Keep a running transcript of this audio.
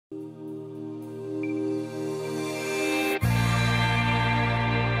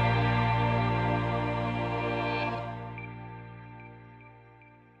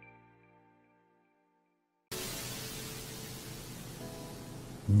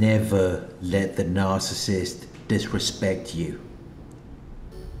Never let the narcissist disrespect you.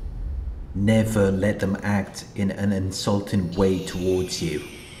 Never let them act in an insulting way towards you.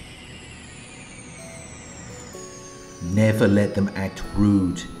 Never let them act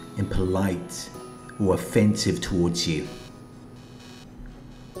rude, impolite, or offensive towards you.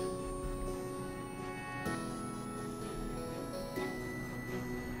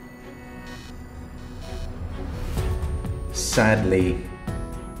 Sadly,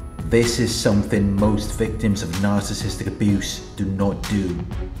 this is something most victims of narcissistic abuse do not do.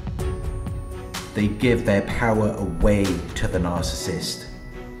 They give their power away to the narcissist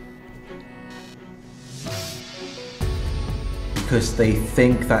because they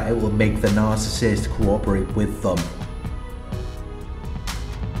think that it will make the narcissist cooperate with them,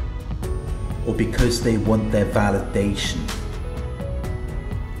 or because they want their validation,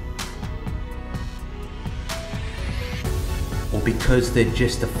 or because they're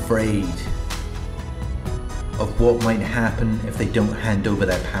just afraid of what might happen if they don't hand over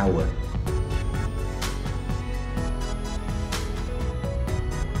their power.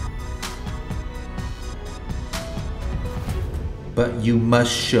 But you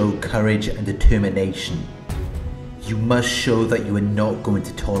must show courage and determination. You must show that you are not going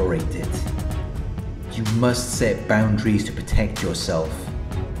to tolerate it. You must set boundaries to protect yourself.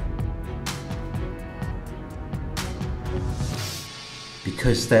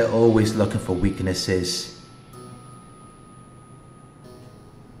 Because they're always looking for weaknesses.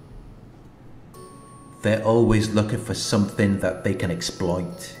 They're always looking for something that they can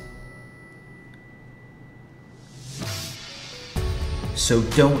exploit. So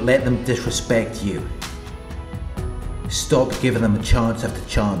don't let them disrespect you. Stop giving them chance after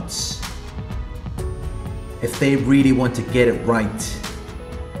chance. If they really want to get it right,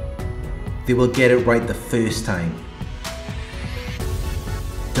 they will get it right the first time.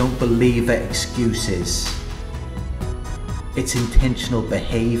 Don't believe their excuses. It's intentional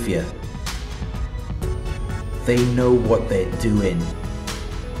behavior. They know what they're doing.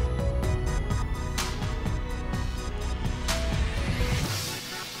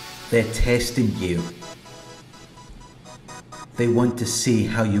 They're testing you. They want to see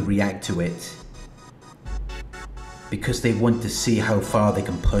how you react to it, because they want to see how far they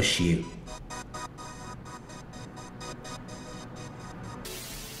can push you.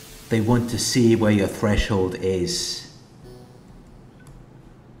 They want to see where your threshold is.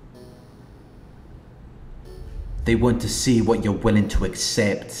 They want to see what you're willing to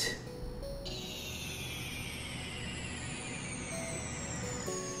accept.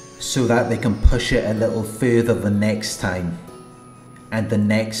 So that they can push it a little further the next time, and the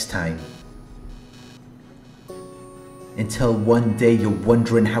next time. Until one day you're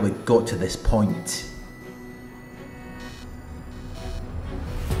wondering how it got to this point.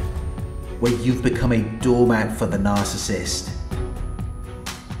 Where you've become a doormat for the narcissist.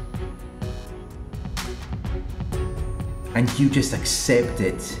 And you just accept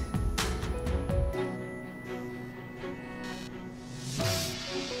it.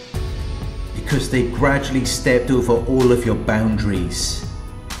 Because they gradually stepped over all of your boundaries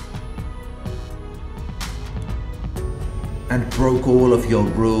and broke all of your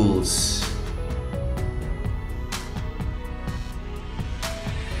rules.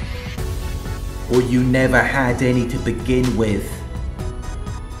 Or you never had any to begin with,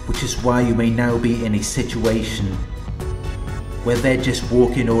 which is why you may now be in a situation where they're just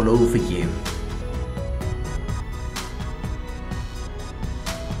walking all over you.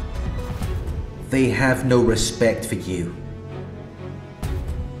 They have no respect for you.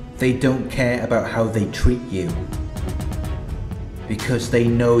 They don't care about how they treat you, because they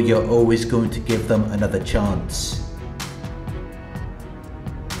know you're always going to give them another chance.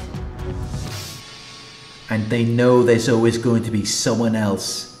 And they know there's always going to be someone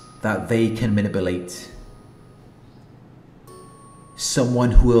else that they can manipulate.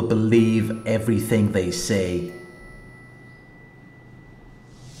 Someone who will believe everything they say.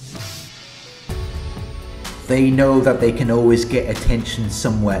 They know that they can always get attention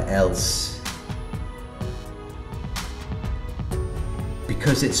somewhere else.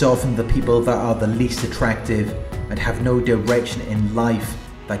 Because it's often the people that are the least attractive and have no direction in life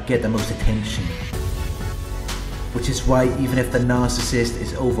that get the most attention. Which is why even if the narcissist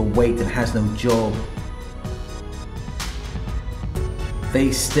is overweight and has no job,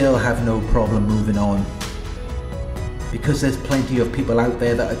 they still have no problem moving on. Because there's plenty of people out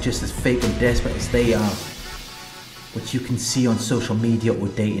there that are just as fake and desperate as they are, which you can see on social media or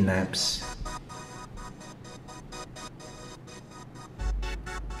dating apps.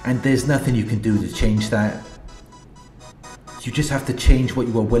 And there's nothing you can do to change that. You just have to change what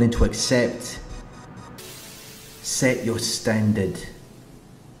you are willing to accept. Set your standard.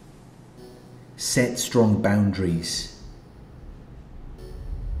 Set strong boundaries.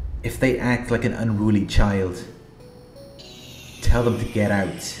 If they act like an unruly child, tell them to get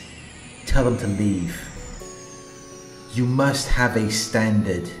out. Tell them to leave. You must have a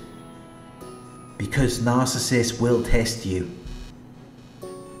standard, because narcissists will test you.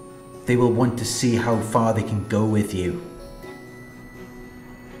 They will want to see how far they can go with you.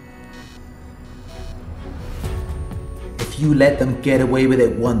 If you let them get away with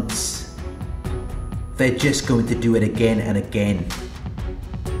it once, they're just going to do it again and again.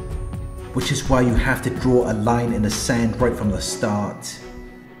 Which is why you have to draw a line in the sand right from the start.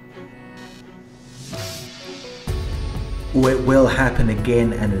 Or it will happen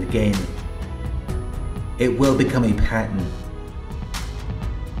again and again. It will become a pattern.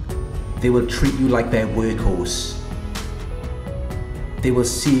 They will treat you like their workhorse. They will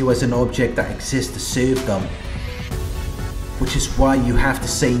see you as an object that exists to serve them. Which is why you have to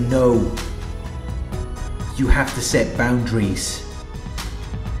say no. You have to set boundaries.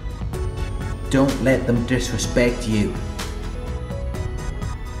 Don't let them disrespect you.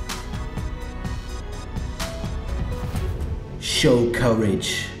 Show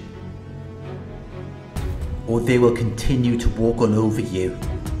courage, or they will continue to walk all over you.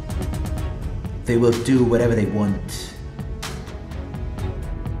 They will do whatever they want.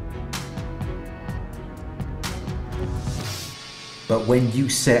 But when you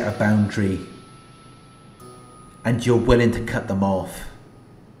set a boundary and you're willing to cut them off,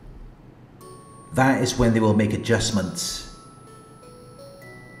 that is when they will make adjustments.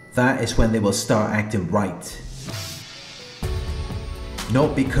 That is when they will start acting right.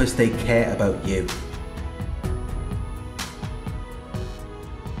 Not because they care about you,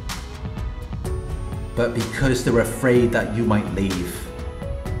 but because they're afraid that you might leave.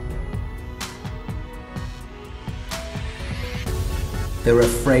 They're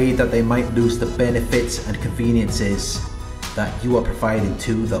afraid that they might lose the benefits and conveniences that you are providing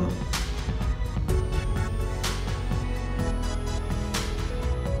to them.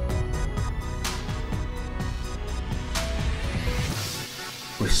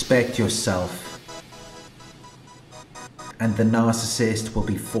 Respect yourself, and the narcissist will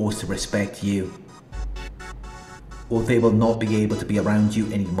be forced to respect you, or they will not be able to be around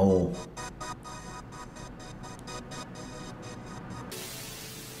you anymore.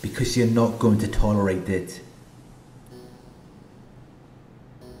 Because you're not going to tolerate it.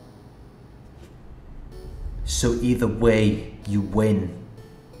 So either way, you win.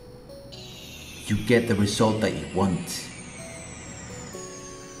 You get the result that you want.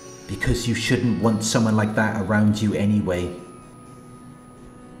 Because you shouldn't want someone like that around you anyway.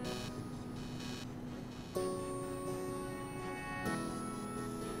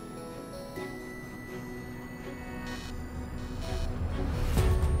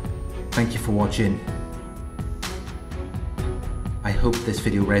 Thank you for watching. I hope this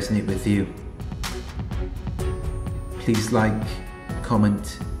video resonated with you. Please like,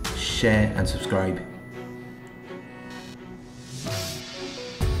 comment, share and subscribe.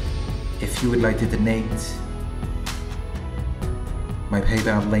 If you would like to donate, my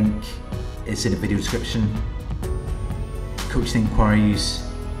PayPal link is in the video description. Coaching inquiries,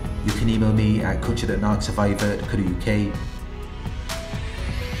 you can email me at coaching@narcsurvivor.co.uk.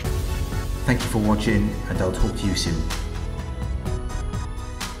 Thank you for watching, and I'll talk to you soon.